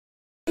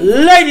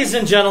Ladies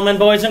and gentlemen,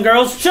 boys and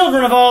girls,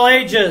 children of all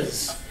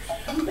ages,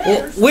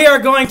 we are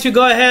going to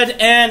go ahead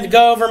and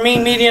go over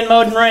mean, median,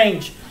 mode, and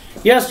range.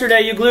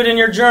 Yesterday you glued in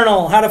your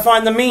journal how to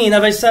find the mean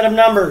of a set of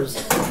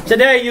numbers.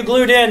 Today you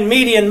glued in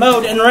median,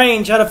 mode, and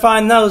range, how to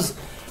find those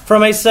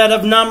from a set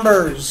of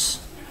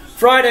numbers.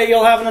 Friday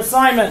you'll have an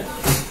assignment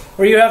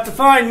where you have to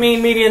find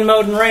mean, median,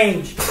 mode, and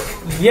range.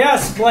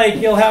 Yes,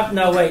 Blake, you'll have...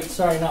 No, wait,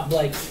 sorry, not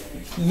Blake.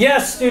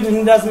 Yes, student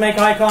who doesn't make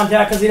eye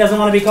contact because he doesn't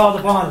want to be called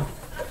upon.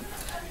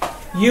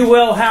 You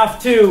will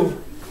have to,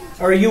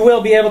 or you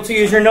will be able to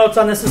use your notes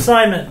on this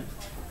assignment.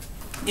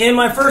 In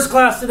my first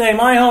class today,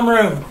 my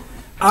homeroom,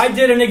 I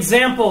did an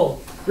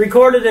example,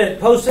 recorded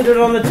it, posted it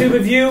on the tube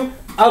of you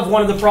of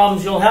one of the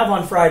problems you'll have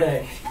on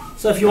Friday.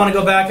 So if you want to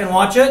go back and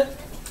watch it,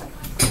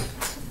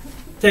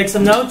 take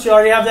some notes, you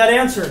already have that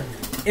answer.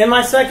 In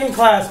my second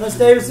class, Miss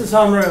Davis's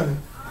homeroom,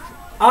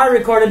 I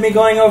recorded me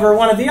going over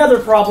one of the other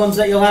problems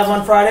that you'll have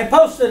on Friday,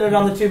 posted it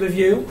on the tube of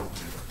you,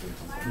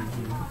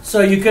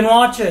 so you can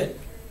watch it.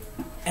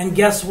 And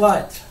guess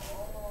what?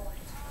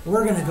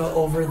 We're going to go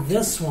over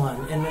this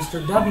one in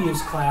Mr.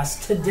 W's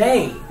class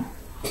today.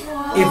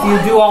 If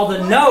you do all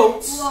the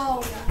notes,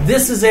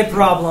 this is a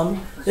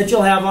problem that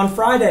you'll have on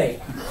Friday.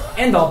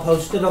 And I'll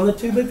post it on the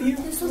tube of you.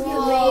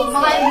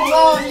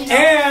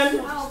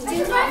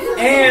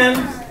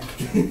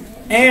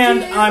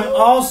 And I'm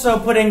also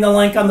putting the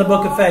link on the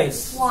Book of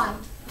Face.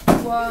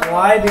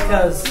 Why?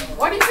 Because...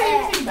 Why do you say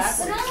everything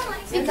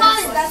backwards?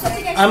 Because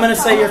I'm going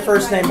to say your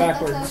first name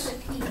backwards.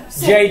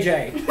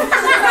 JJ.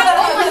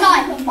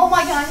 Oh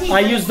my god.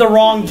 I used the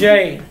wrong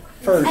J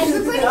first.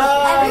 Everybody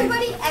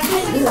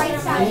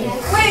writes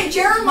out. Wait,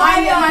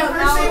 Jeremiah, my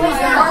first name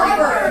is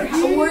Harvard.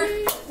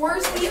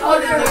 Where's the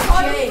other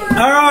J?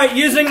 Alright,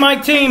 using my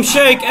Team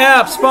Shake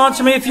app.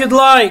 Sponsor me if you'd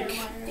like.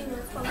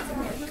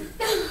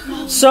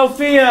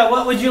 Sophia,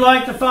 what would you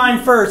like to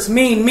find first?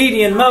 Mean,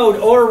 median, mode,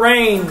 or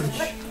range?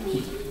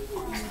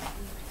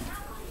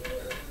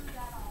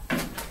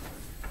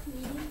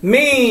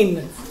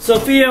 Mean.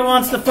 Sophia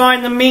wants to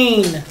find the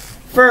mean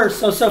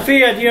first. So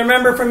Sophia, do you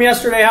remember from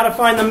yesterday how to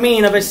find the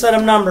mean of a set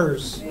of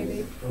numbers?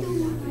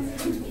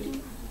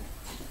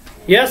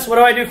 Yes, what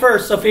do I do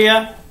first,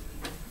 Sophia?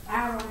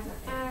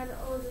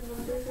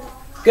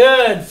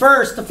 Good.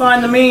 First, to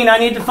find the mean, I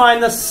need to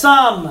find the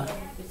sum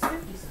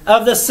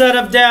of the set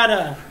of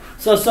data.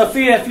 So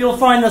Sophia, if you'll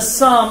find the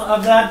sum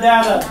of that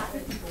data.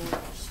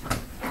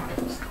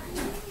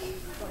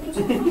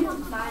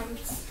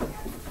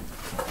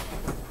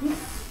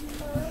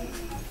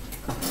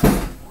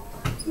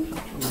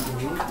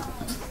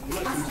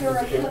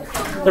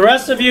 The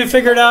rest of you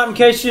figure it out in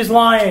case she's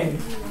lying.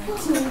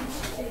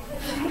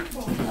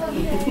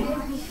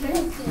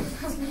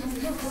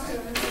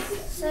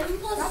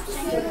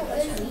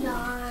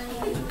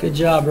 Good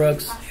job,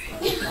 Brooks.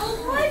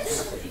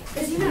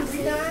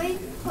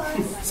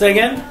 Say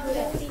again?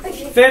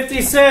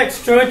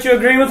 56. Truett, you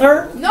agree with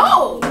her?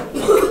 No!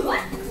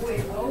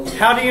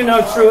 How do you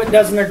know Truett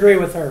doesn't agree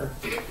with her?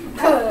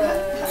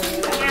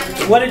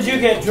 What did you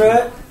get,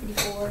 Truett?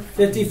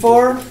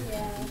 54?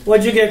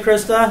 What'd you get,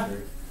 Krista?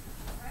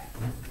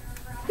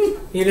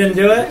 You didn't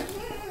do it?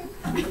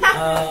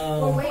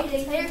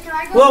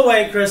 We'll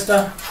wait,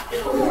 Krista.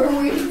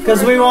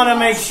 Because we want to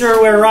make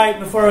sure we're right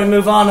before we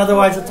move on,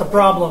 otherwise it's a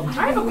problem.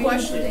 I have a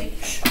question.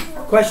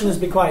 Question is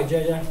be quiet,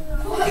 JJ.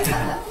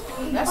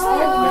 That's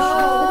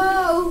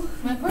my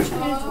question. My question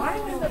is, why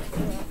am I...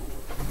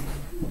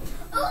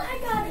 Oh, I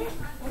got it.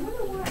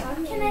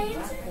 Can I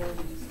answer?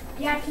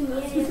 Yeah, can you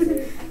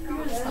answer?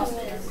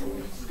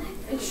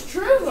 It's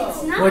true, though.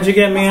 What'd you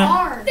get, Mia?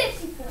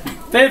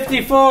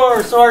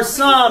 54. So our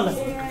sum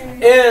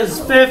is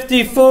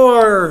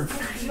 54.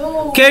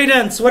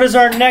 Cadence, what is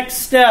our next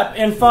step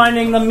in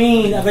finding the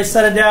mean of a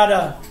set of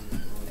data?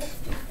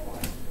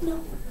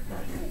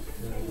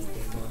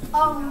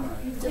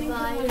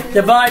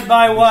 Divide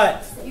by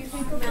what?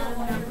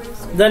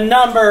 The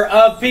number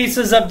of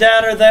pieces of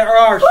data there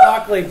are.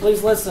 Shockley,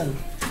 please listen.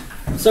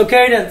 So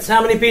Cadence,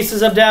 how many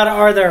pieces of data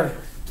are there?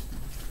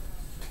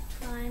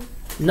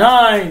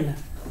 9.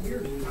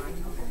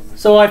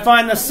 So I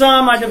find the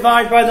sum, I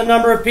divide by the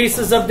number of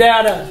pieces of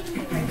data.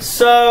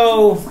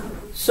 So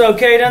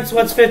Cadence,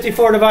 what's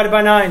 54 divided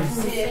by 9?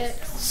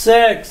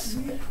 6.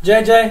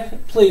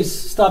 JJ, please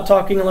stop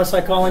talking unless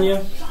I call on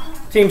you.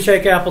 Team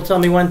Shake App will tell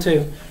me when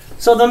to.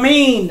 So the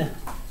mean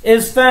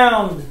is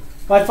found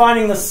by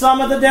finding the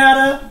sum of the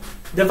data,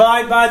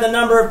 divide by the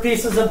number of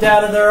pieces of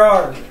data there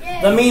are.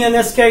 The mean in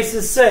this case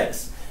is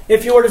 6.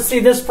 If you were to see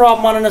this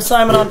problem on an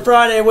assignment on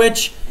Friday,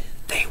 which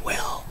they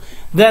will,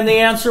 then the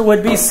answer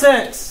would be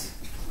 6.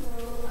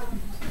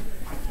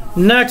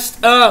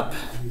 Next up,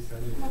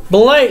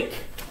 Blake,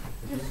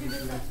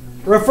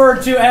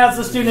 referred to as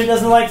the student who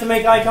doesn't like to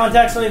make eye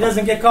contact so he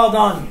doesn't get called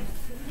on.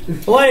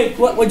 Blake,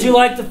 what would you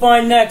like to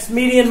find next?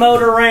 Median,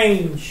 mode, or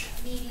range?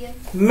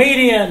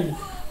 Median.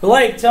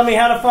 Blake, tell me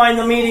how to find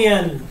the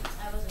median.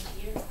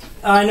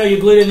 I know you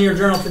glued it in your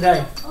journal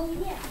today.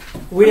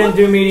 We didn't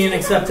do median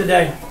except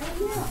today.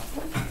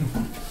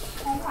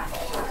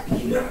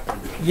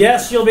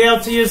 Yes, you'll be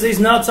able to use these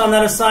notes on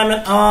that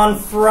assignment on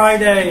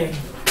Friday.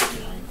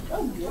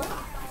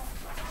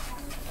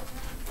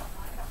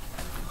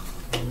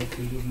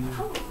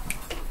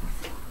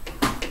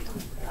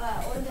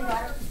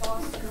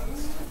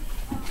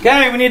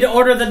 Okay, we need to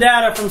order the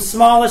data from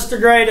smallest to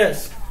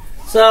greatest.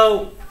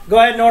 So, go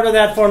ahead and order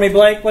that for me,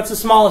 Blake. What's the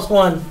smallest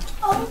one?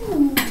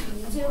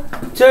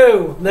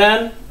 2.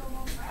 Then? 5.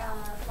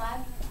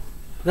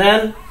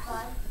 Then?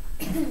 5.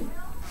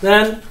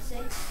 Then?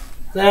 6.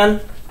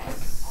 Then?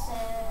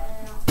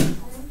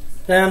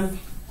 7. Then?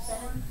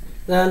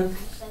 7. Then?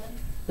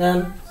 7.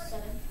 Then?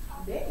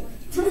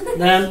 7.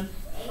 Then?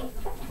 8.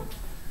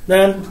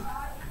 Then?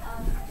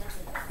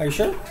 Are you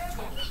sure?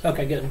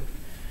 Okay, good.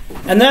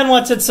 And then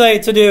what's it say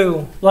to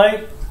do?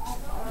 Like,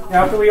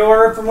 after we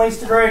order from least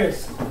to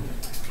greatest.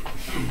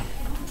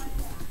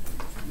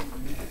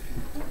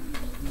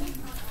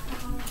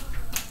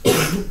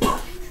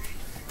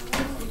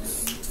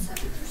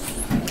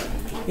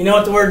 You know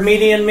what the word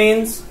median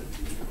means?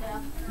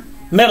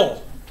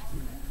 Middle.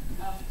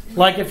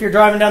 Like if you're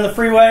driving down the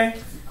freeway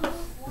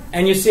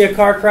and you see a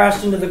car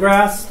crashed into the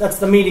grass, that's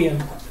the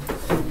median.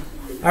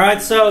 All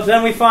right, so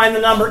then we find the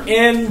number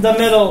in the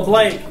middle,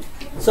 Blake.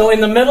 So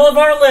in the middle of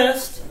our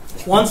list,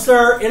 once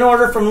they're in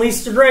order from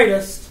least to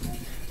greatest,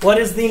 what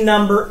is the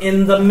number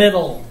in the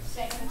middle?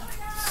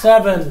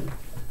 7.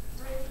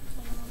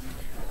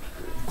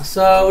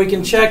 So we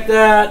can check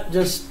that.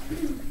 Just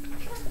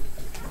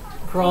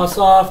cross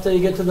off till you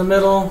get to the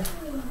middle.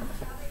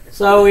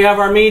 So we have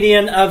our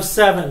median of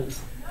 7.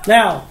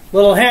 Now,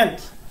 little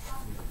hint.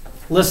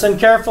 Listen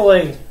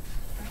carefully.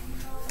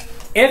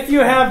 If you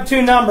have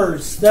two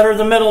numbers that are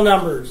the middle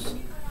numbers,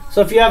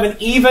 so if you have an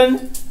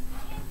even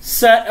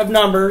set of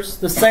numbers,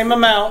 the same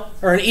amount,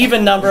 or an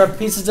even number of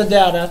pieces of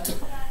data,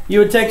 you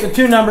would take the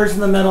two numbers in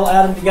the middle,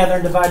 add them together,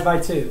 and divide by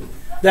 2.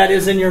 That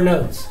is in your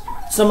notes.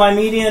 So my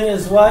median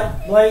is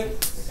what,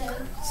 Blake?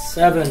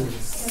 7.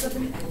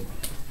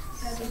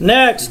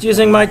 Next,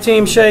 using my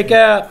Team Shake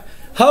app,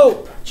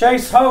 Hope.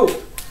 Chase Hope.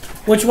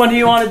 Which one do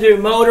you want to do,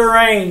 mode or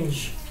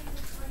range?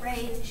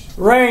 Range.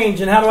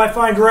 Range. And how do I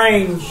find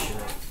range?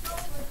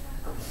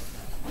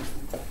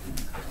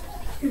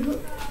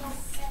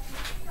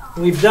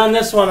 We've done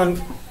this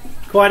one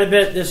quite a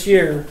bit this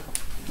year.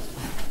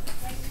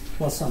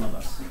 Well, some of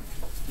us.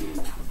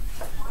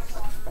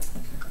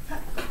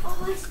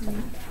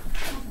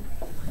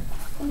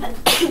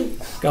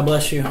 God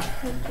bless you.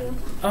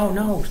 Oh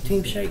no,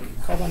 Team Shake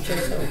called on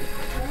Chase Hope.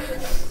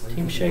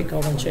 Team Shake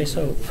called on Chase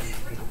Hope.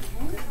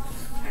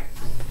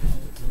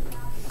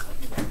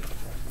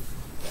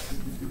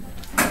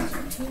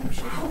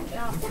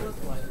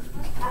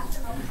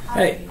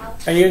 Hey,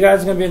 are you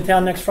guys going to be in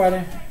town next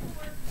Friday?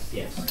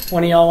 Yes.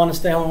 One of y'all want to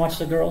stay home and watch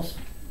the girls?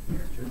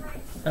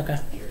 Okay.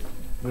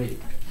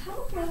 Wait.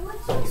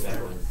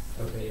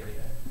 Okay.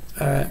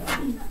 All right.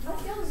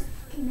 What girl's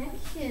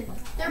connection?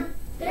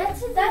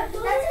 That's his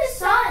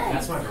son.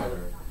 That's my brother.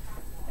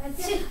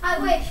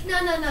 Wait,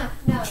 no.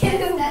 That's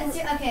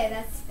okay.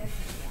 That's.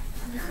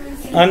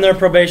 I'm their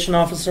probation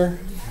officer.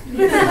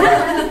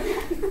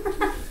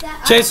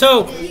 Chase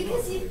Hope.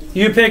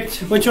 You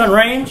picked which one?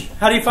 Range?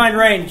 How do you find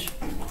range?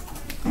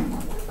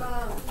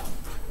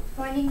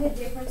 Finding the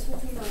difference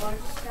between the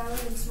largest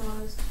value and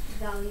smallest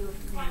value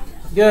of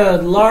range.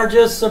 Good.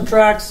 Largest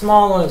subtract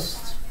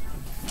smallest.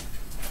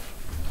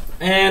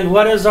 And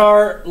what is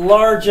our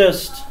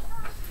largest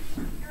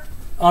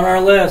on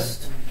our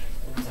list?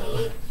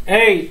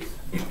 8.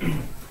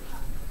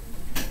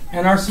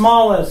 And our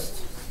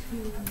smallest?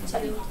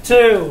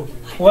 2.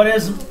 What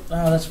is... Oh,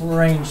 that's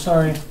range.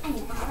 Sorry.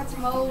 That's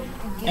mode.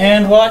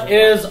 And what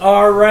is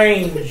our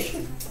range?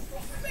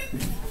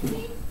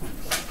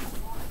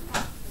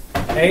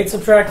 8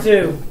 subtract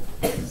 2.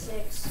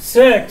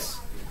 6.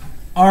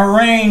 Our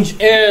range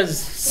is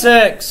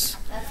 6.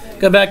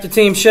 Go back to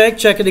Team Shake.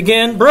 Check it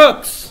again.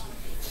 Brooks,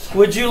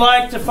 would you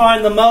like to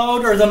find the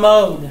mode or the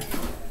mode?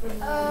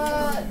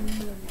 I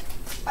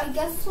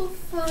guess we'll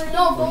find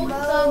The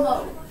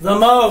mode. The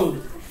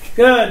mode.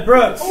 Good,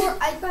 Brooks. Or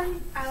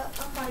I'll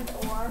find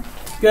or.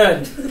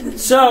 Good.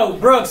 So,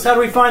 Brooks, how do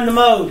we find the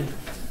mode?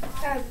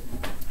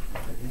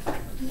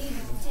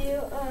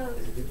 You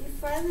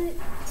find the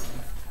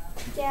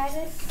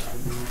data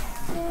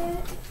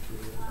set.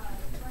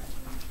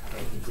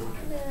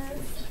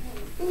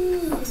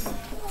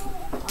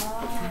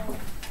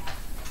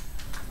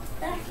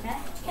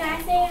 Can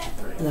I say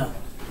it? No.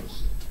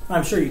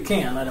 I'm sure you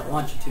can. I don't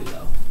want you to,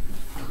 though.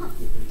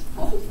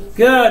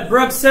 Good.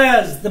 Brooks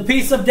says the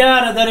piece of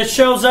data that it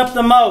shows up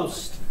the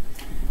most.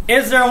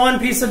 Is there one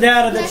piece of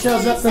data that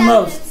shows up the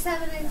most?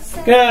 7.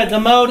 Good. The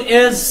mode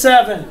is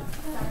 7.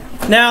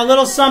 Now, a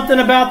little something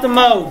about the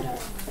mode.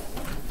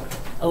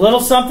 A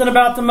little something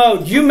about the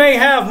mode. You may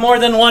have more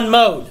than one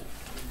mode.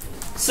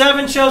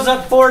 7 shows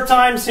up 4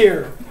 times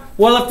here.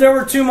 Well, if there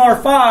were 2 more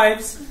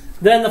 5s,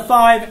 then the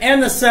 5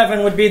 and the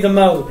 7 would be the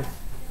mode.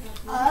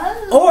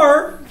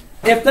 Or,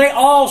 if they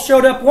all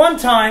showed up 1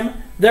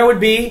 time, there would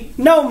be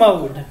no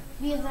mode.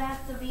 Because it has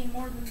to be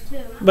more than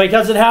 2.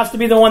 Because it has to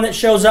be the one that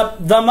shows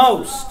up the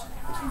most.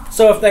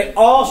 So if they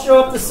all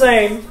show up the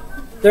same,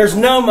 there's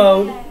no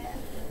mode.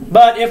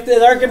 But if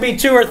there could be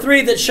 2 or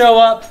 3 that show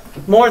up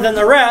more than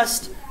the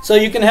rest, so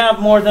you can have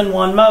more than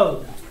one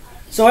mode.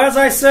 So as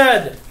I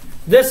said,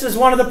 this is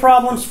one of the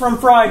problems from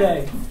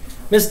Friday.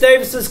 Miss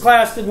Davis's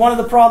class did one of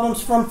the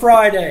problems from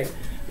Friday.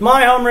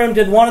 My homeroom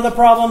did one of the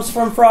problems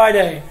from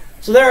Friday.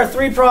 So there are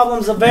 3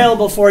 problems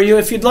available for you.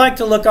 If you'd like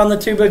to look on the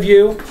tube of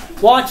you,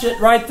 watch it,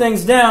 write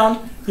things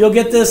down. You'll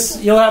get this.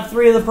 You'll have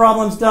 3 of the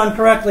problems done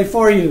correctly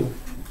for you.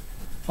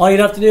 All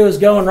you'd have to do is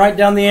go and write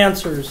down the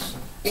answers.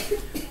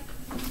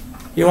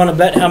 You want to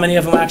bet how many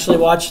of them actually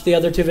watched the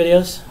other 2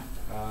 videos?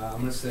 I'm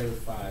going to say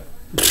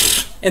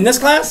 5. In this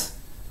class,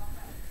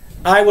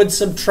 I would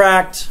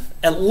subtract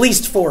at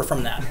least 4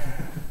 from that.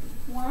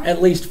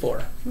 At least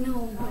 4. No,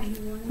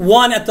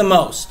 1 at the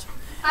most.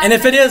 And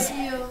if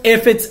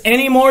it's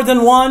any more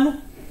than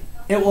 1,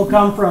 it will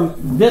come from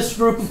this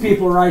group of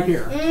people right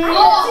here.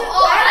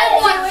 I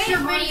watched your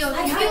videos.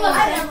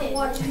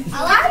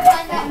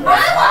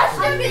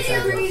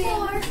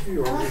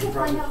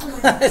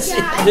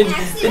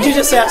 Did you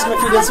just ask him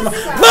if you did some?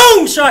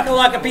 Boom!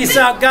 Shakalaka, peace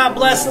out. God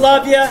bless.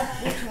 Love you.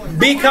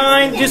 Be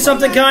kind. Do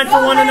something kind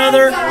for one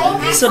another.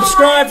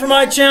 Subscribe for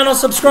my channel.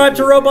 Subscribe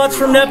to Robots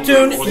from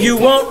Neptune. You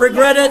won't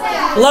regret it.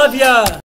 Love ya.